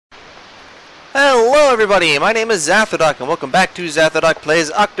Hello everybody, my name is Zathrodock and welcome back to Zathrodock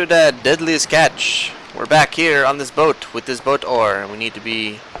Plays Octodad Deadliest Catch. We're back here on this boat with this boat oar and we need to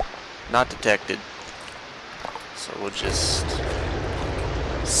be not detected. So we'll just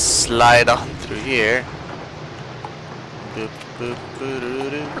slide on through here. Boop, boop,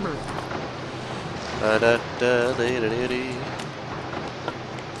 boo-doo-doo. Ba-da-da-dee-dee-dee.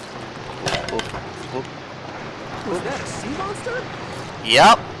 Boop, boop. Was that a sea monster?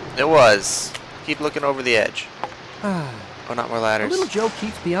 Yep, it was. Keep looking over the edge. Oh, not more ladders. Little Joe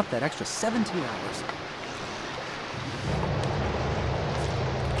keeps me up that extra 17 hours.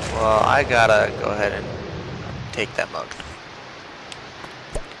 Well, I gotta go ahead and take that mug.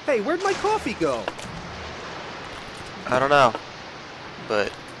 Hey, where'd my coffee go? I don't know,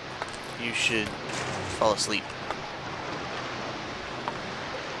 but you should fall asleep.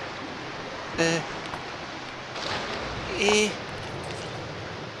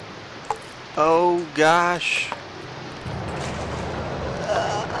 Oh gosh.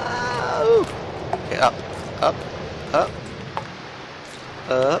 Okay, up, up, up,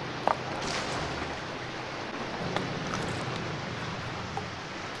 up.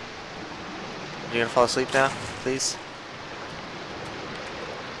 You gonna fall asleep now, please?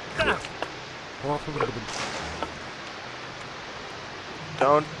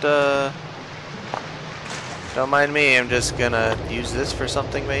 Don't mind me. I'm just gonna use this for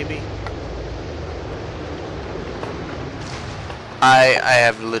something, maybe. I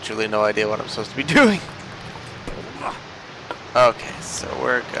have literally no idea what I'm supposed to be doing. Okay, so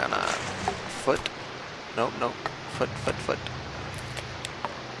we're gonna foot. Nope, nope. Foot, foot, foot.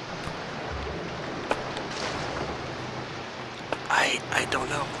 I don't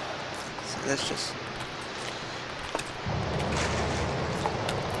know. So let's just.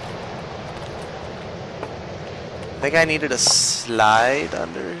 I think I needed a slide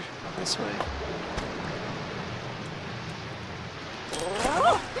under this way.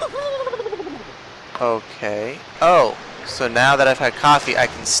 Okay. Oh, so now that I've had coffee, I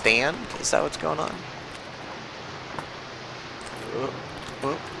can stand? Is that what's going on? Whoa,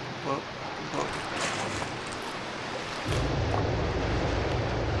 whoa, whoa, whoa.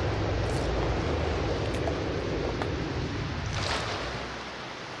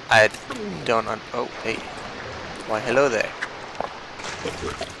 I don't oh, hey. Why, hello there.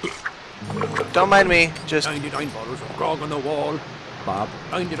 Don't mind me, just... 99 bottles of grog on the wall. Bob.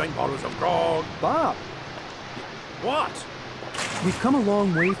 99 bottles of grog. Bob! What? We've come a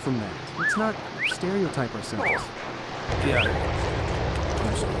long way from that. Let's not stereotype ourselves. Yeah.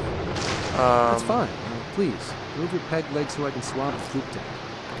 I'm sorry. That's fine. Please, move your peg leg so I can swab the fluke tank.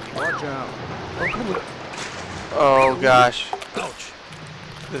 Watch out. Oh, come on. Oh, gosh. Ouch.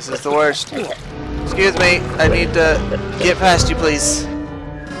 This is the worst. Excuse me, I need to get past you, please.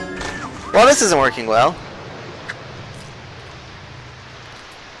 Well, this isn't working well.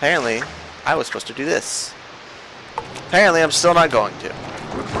 Apparently, I was supposed to do this. Apparently, I'm still not going to.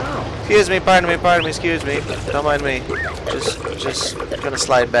 Excuse me, pardon me, excuse me. Don't mind me. Just gonna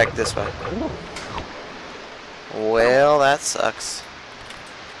slide back this way. Well, that sucks.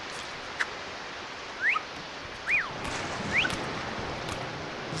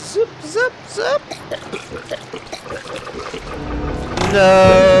 Zip, zip, zip.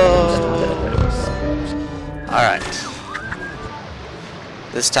 No. Alright.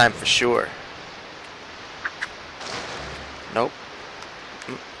 This time for sure. Nope.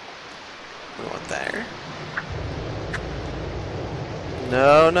 We want there.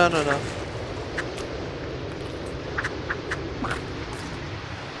 No, no, no, no.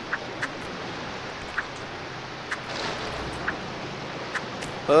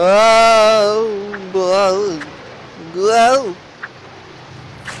 Oh, whoa, whoa.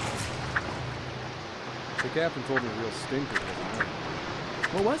 The captain told me a real stinker was there.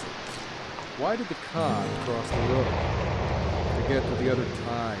 What was it? Why did the cod cross the road? To get to the other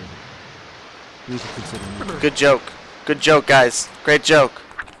tide. We should consider moving. Good joke. Good joke, guys. Great joke.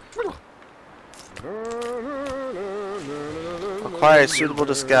 Acquire suitable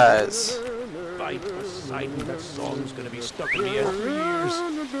disguise. By Poseidon, that song's gonna be stuck in me head for years.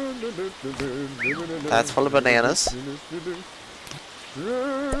 That's full of bananas. I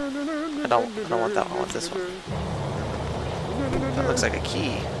don't want that one. I want this one. That looks like a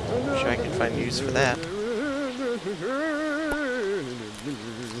key. I'm sure I can find use for that.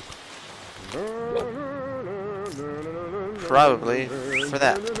 Probably for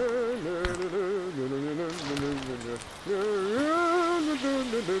that.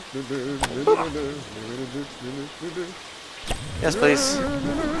 Yes, please.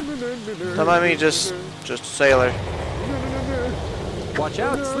 Don't mind me, just a sailor. Watch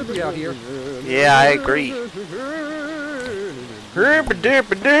out, it's slippery out here. Yeah, I agree.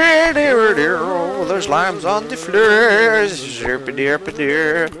 There's limes on the floors.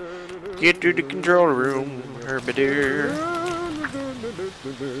 Get to the control room.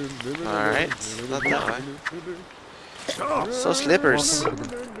 Alright, not that way. So slippers.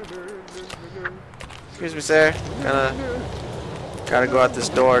 Excuse me, sir. Gotta go out this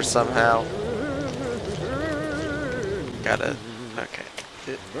door somehow. Okay.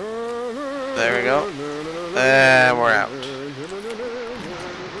 There we go. And we're out.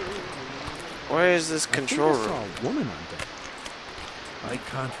 Where is this control room? I saw a woman on deck. I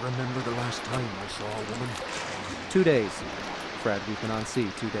can't remember the last time I saw a woman. 2 days. Fred, we've been on sea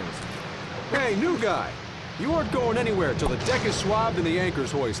 2 days. Hey, new guy! You aren't going anywhere till the deck is swabbed and the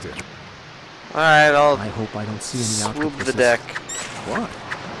anchor's hoisted. Alright, I'll I hope I don't see any swoop octopuses. the deck. What?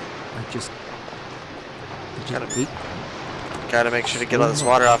 Gotta make sure to get all this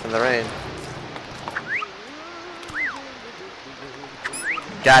water off in the rain.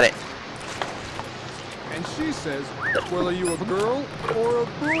 Got it. And she says, well, are you a girl or a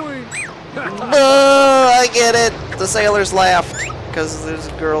boy? I get it. The sailors laughed because there's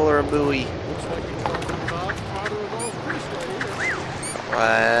a girl or a buoy. Looks like you come from the godfather of all freestyles.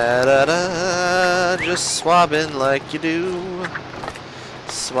 Da-da-da, just swabbing like you do.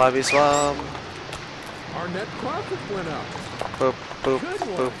 Swabby swab. Our net profit went up. Boop, boop,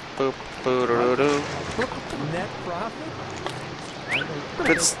 boop, boop, boo-doo-doo. Net profit?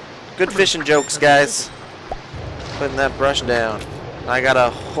 Good fishing jokes, guys. Putting that brush down. I got a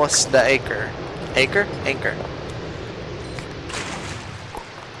horse the anchor. Anchor? Anchor.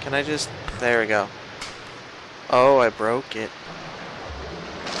 Can I just... There we go. Oh, I broke it.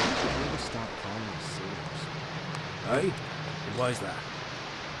 Stop calling them sailors. Aye? Why is that?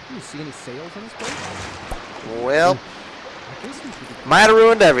 Do you see any sails on this boat? Well, I guess we should have might have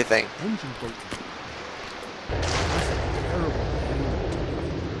ruined everything. engine boat. That's a terrible thing.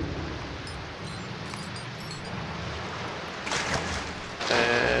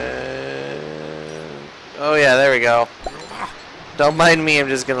 Oh yeah, there we go. Don't mind me, I'm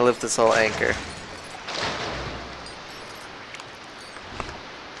just gonna lift this whole anchor.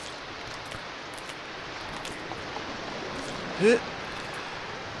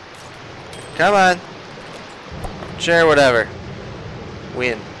 Come on. Share whatever.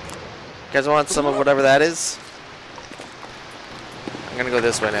 Win. You guys want some of whatever that is? I'm gonna go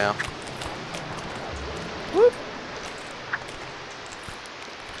this way now. Whoop.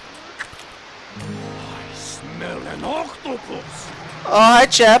 I smell an octopus. Oh, hi,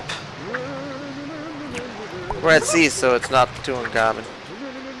 chap. We're at sea, so it's not too uncommon.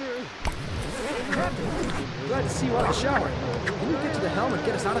 Glad to see you out of the shower. Can you get to the helm and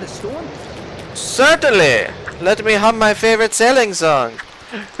get us out of this storm? Certainly. Let me hum my favorite sailing song.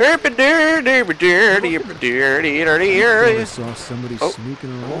 I saw somebody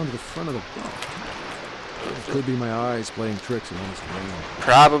sneaking around to the front of the boat. It could be my eyes playing tricks in this rain.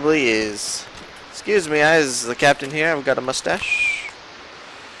 Probably is. Excuse me, I is the captain here. I've got a mustache.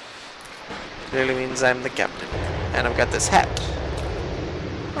 Clearly means I'm the captain. And I've got this hat.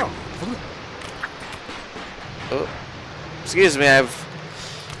 Oh. Excuse me, I've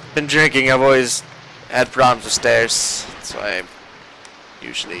been drinking. I've always had problems with stairs. That's why I'm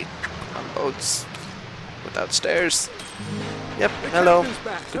usually on boats without stairs. Yep, hello.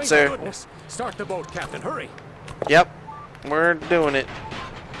 Good sir. Start the boat, Captain. Hurry. Yep, we're doing it.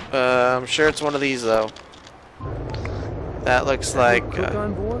 I'm sure it's one of these though. That looks like. Cook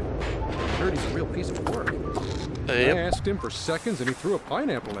on board? I heard he's a real piece of work. I Yep, asked him for seconds and he threw a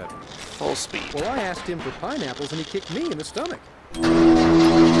pineapple at me. full speed. Well, I asked him for pineapples and he kicked me in the stomach.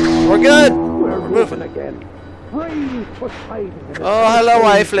 We're good. We're moving again. Oh, hello,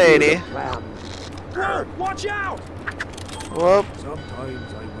 wife lady. Whoa, watch out! Whoop.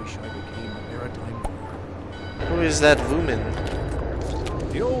 Sometimes I wish I became a maritime lawyer. Who is that woman?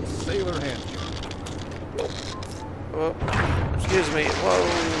 The old sailor handshake. Whoa. Excuse me.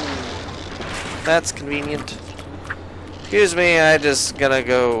 Whoa. That's convenient. Excuse me, I just gotta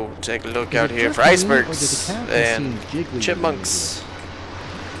go take a look out here for icebergs and chipmunks.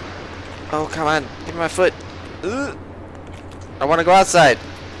 Oh, come on. Give me my foot. Ugh. I want to go outside.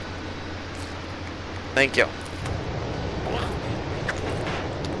 Thank you.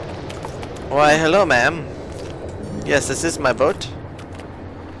 Why, hello, ma'am. Yes, this is my boat.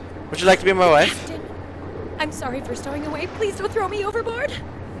 Would you like to be my wife? Captain, I'm sorry for stowing away. Please don't throw me overboard.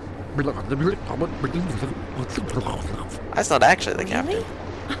 That's not actually the captain. Really?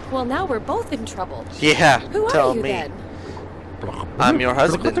 Well, now we're both in trouble. Yeah, Who tell are you me. then? I'm your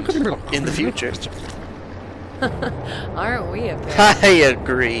husband in the future. Aren't we a pair? I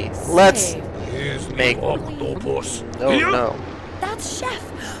agree. Let's Here's the make... octopus. No, Here. no. That's Chef.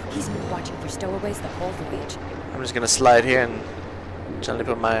 He's been watching for stowaways the whole voyage. I'm just gonna slide here and gently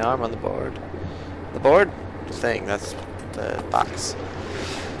put my arm on the board. The board? Thing, that's the box.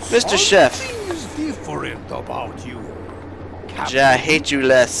 Mr. Chef. Something is different about you, Captain. I hate you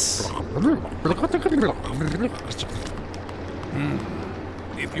less.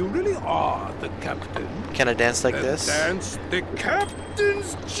 If you really are the captain, Can I dance like then this? dance the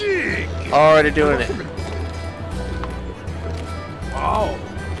captain's jig. Already doing it. Wow.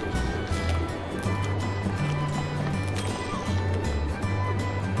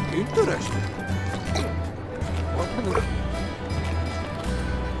 Interesting.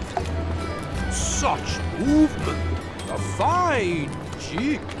 Such movement. A fine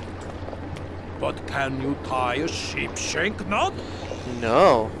jig. But can you tie a sheepshank knot?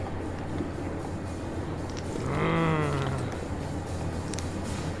 No.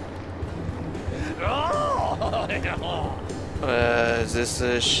 Is this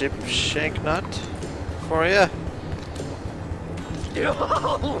a ship shank knot for you?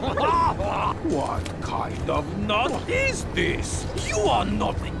 What kind of knot is this? You are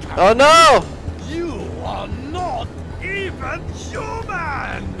not the captain. Oh no! You are not even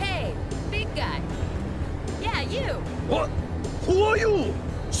human! Hey, big guy. Yeah, you. What? Who are you?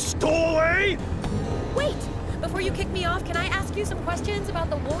 Stowaway? Wait, before you kick me off, can I ask you some questions about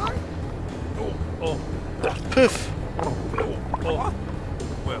the war? Oh, Poof.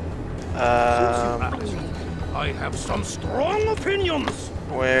 well, since you asked, I have some strong opinions.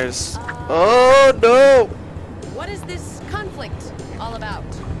 Where's... Oh no! What is this conflict all about?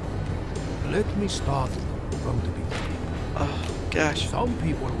 Let me start from the beginning. Oh gosh. Some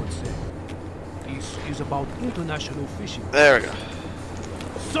people would say this is about international fishing. There we go.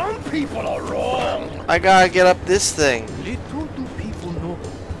 Some people are wrong. I gotta get up this thing. Little do people know,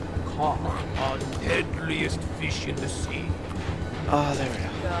 carp are deadliest fish in the sea. Oh, there we go.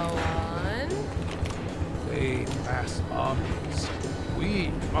 Go on. They mass armies.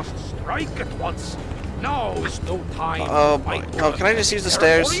 We must strike at once. Now is no time Oh to boy. fight Oh, over can I just use the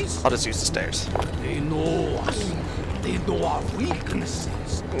stairs? territories. I'll just use the stairs. They know us. They know our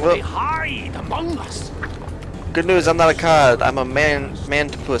weaknesses. Well- They hide among us. Good news, I'm not a cod. I'm a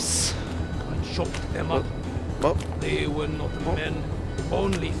mantopus. I chop them up. Oh, They were not men,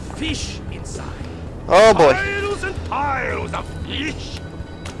 only fish inside. oh boy. Piles and piles of fish.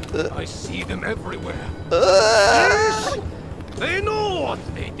 Uh. I see them everywhere. Ah! Fish! They know what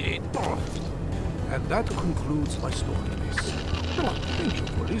they did. And that concludes my story, miss. Thank you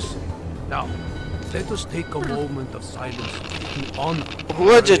for listening. Now, let us take a moment of silence to honor the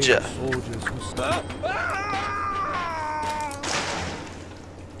What did brave ya? soldiers who stand.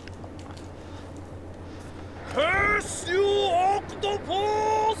 Curse you,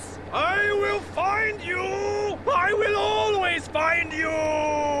 Octopus! I will find you! I will always find you!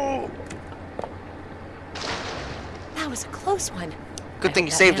 That was a close one. Good thing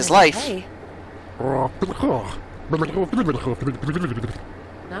you That saved man his is life. okay.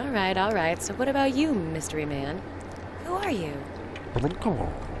 All right. So what about you, mystery man? Who are you?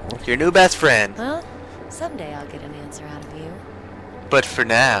 Your new best friend. Well, someday I'll get an answer out of you. But for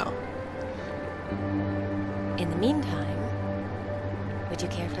now. In the meantime, would you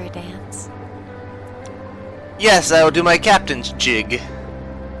care for a dance? Yes, I will do my captain's jig.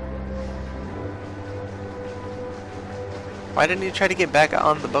 Why didn't you try to get back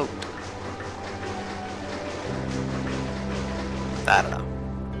on the boat? I don't know.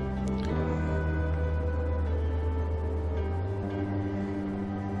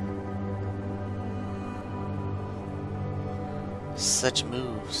 Such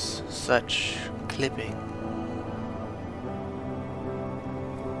moves, such clipping.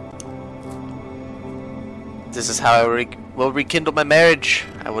 This is how I will rekindle my marriage.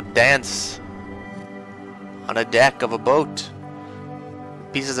 I would dance on a deck of a boat.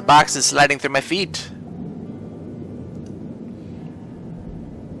 Pieces of boxes sliding through my feet.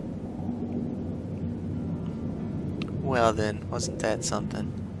 Well then, wasn't that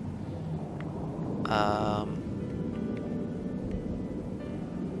something?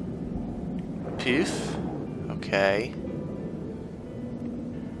 Poof. Okay.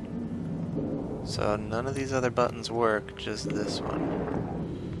 So none of these other buttons work, just this one.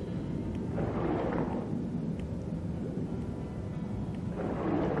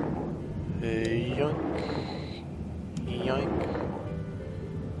 Yoink. Yoink.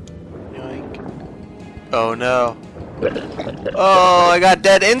 Yoink. Oh no. Oh, I got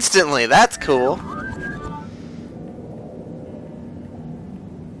dead instantly. That's cool.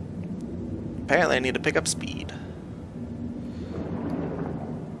 Apparently need to pick up speed.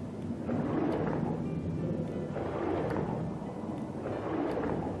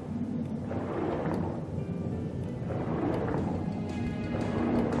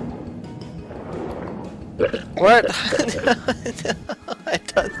 What? I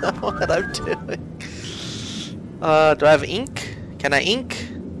don't know what I'm doing. Do I have ink? Can I ink?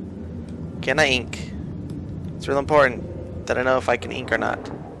 Can I ink? It's real important that I know if I can ink or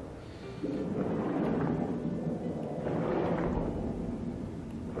not.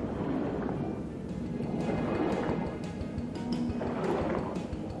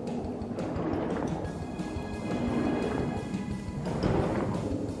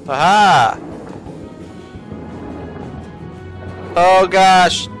 Aha! Oh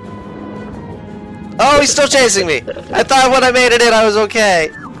gosh! Oh, he's still chasing me! I thought when I made it in I was okay.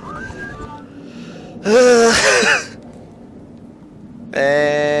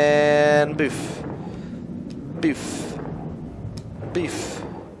 And boof. Boof. Boof.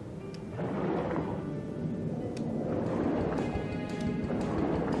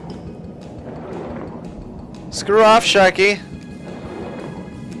 Screw off, Sharky.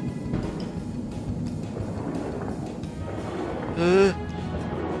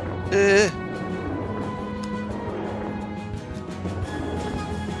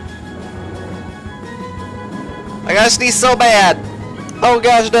 I gotta sneeze so bad. Oh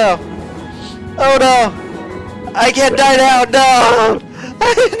gosh, no. Oh no. I can't die now. No.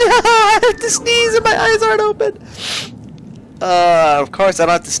 I have to sneeze and my eyes aren't open. Of course I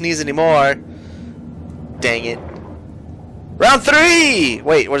don't have to sneeze anymore. Dang it. Round 3!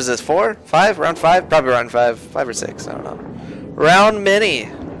 Wait, what is this? 4? 5? Round 5? Probably round 5. 5 or 6. I don't know. Round mini.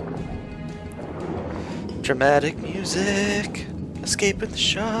 Dramatic music. Escaping the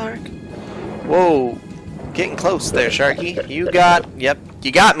shark. Whoa. Getting close there, Sharky. You got... Yep.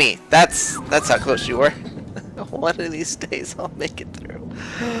 You got me. That's how close you were. One of these days I'll make it through.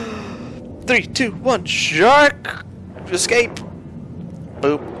 3, 2, 1. Shark! Escape.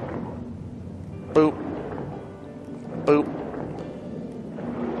 Boop. Boop. Boop.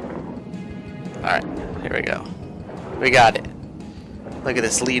 Alright. Here we go. We got it. Look at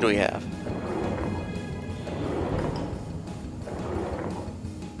this lead we have.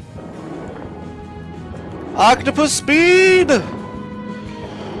 Octopus speed!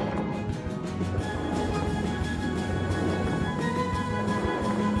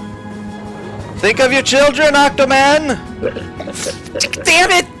 Think of your children, Octoman!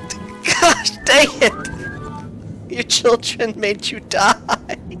 Damn it! Gosh dang it! Your children made you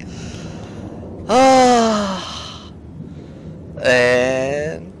die. Ah.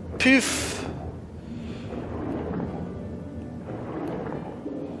 And poof.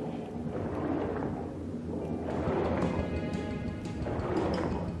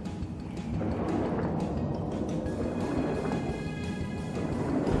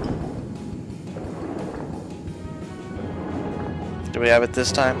 Do we have it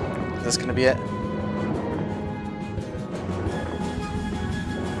this time? Is this gonna be it?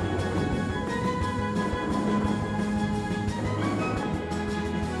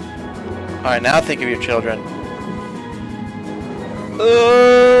 Alright, now think of your children.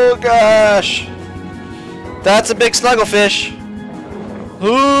 Oh gosh! That's a big snugglefish!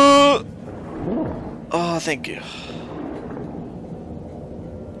 Ooh. Oh, thank you.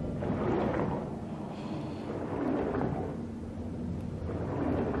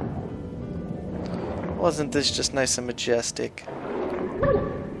 Wasn't this just nice and majestic?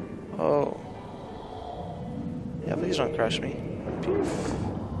 Oh. Yeah, please don't crush me. Poof.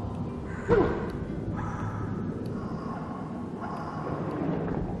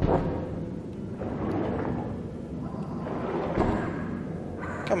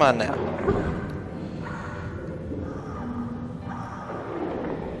 Come on now.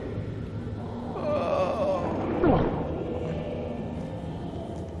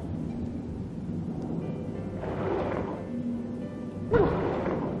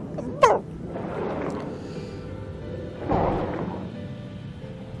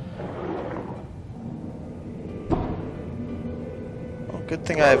 Good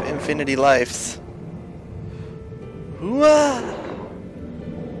thing I have infinity lives. Whoa!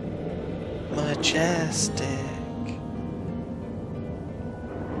 Majestic.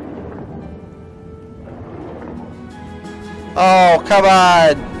 Oh, come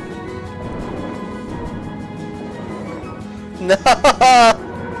on! No!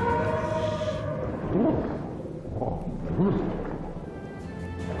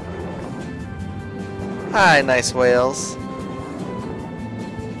 Hi, nice whales.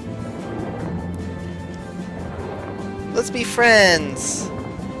 Let's be friends.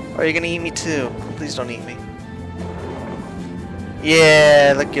 Or are you gonna eat me too? Please don't eat me.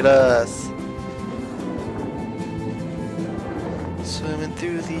 Yeah, look at us. Swimming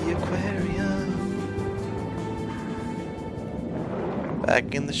through the aquarium.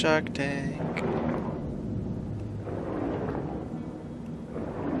 Back in the shark tank.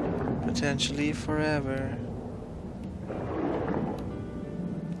 Potentially forever.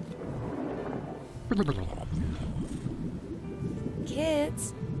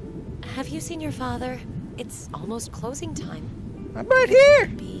 Kids, have you seen your father? It's almost closing time. I'm right here.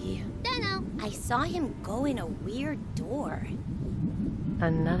 Dunno. I saw him go in a weird door.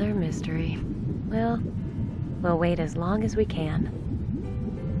 Another mystery. Well, we'll wait as long as we can.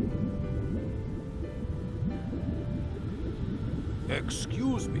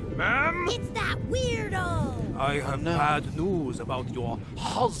 Excuse me, ma'am? It's that weirdo! I have bad news about your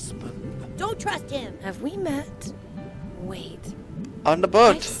husband. Don't trust him! Have we met? Wait. On the I've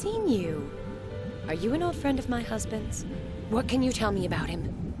boat. seen you. Are you an old friend of my husband's? What can you tell me about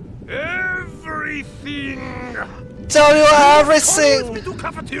him? Everything! Tell you Come with everything. me to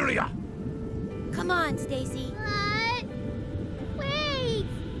cafeteria! Come on, Stacy. What? Wait!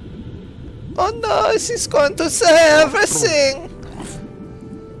 Oh no, she's going to say everything.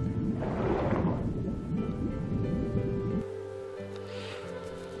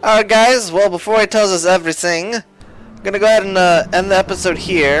 Alright guys, well before he tells us everything, I'm gonna go ahead and end the episode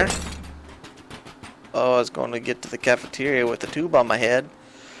here. Oh, I was going to get to the cafeteria with a tube on my head.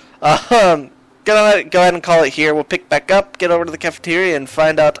 Gonna go ahead and call it here. We'll pick back up, get over to the cafeteria, and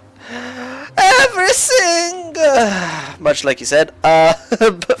find out everything! Much like you said.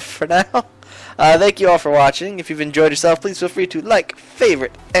 But for now, thank you all for watching. If you've enjoyed yourself, please feel free to like,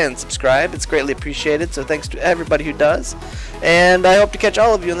 favorite, and subscribe. It's greatly appreciated, so thanks to everybody who does. And I hope to catch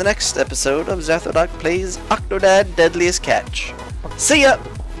all of you in the next episode of Zathrodock Plays Octodad Deadliest Catch. See ya!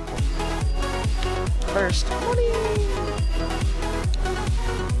 First, money!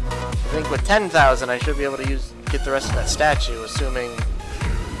 I think with 10,000 I should be able to get the rest of that statue, assuming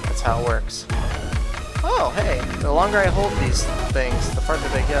that's how it works. Oh, hey, the longer I hold these things, the farther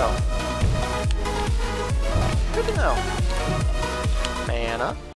they go. Good to know. Mana.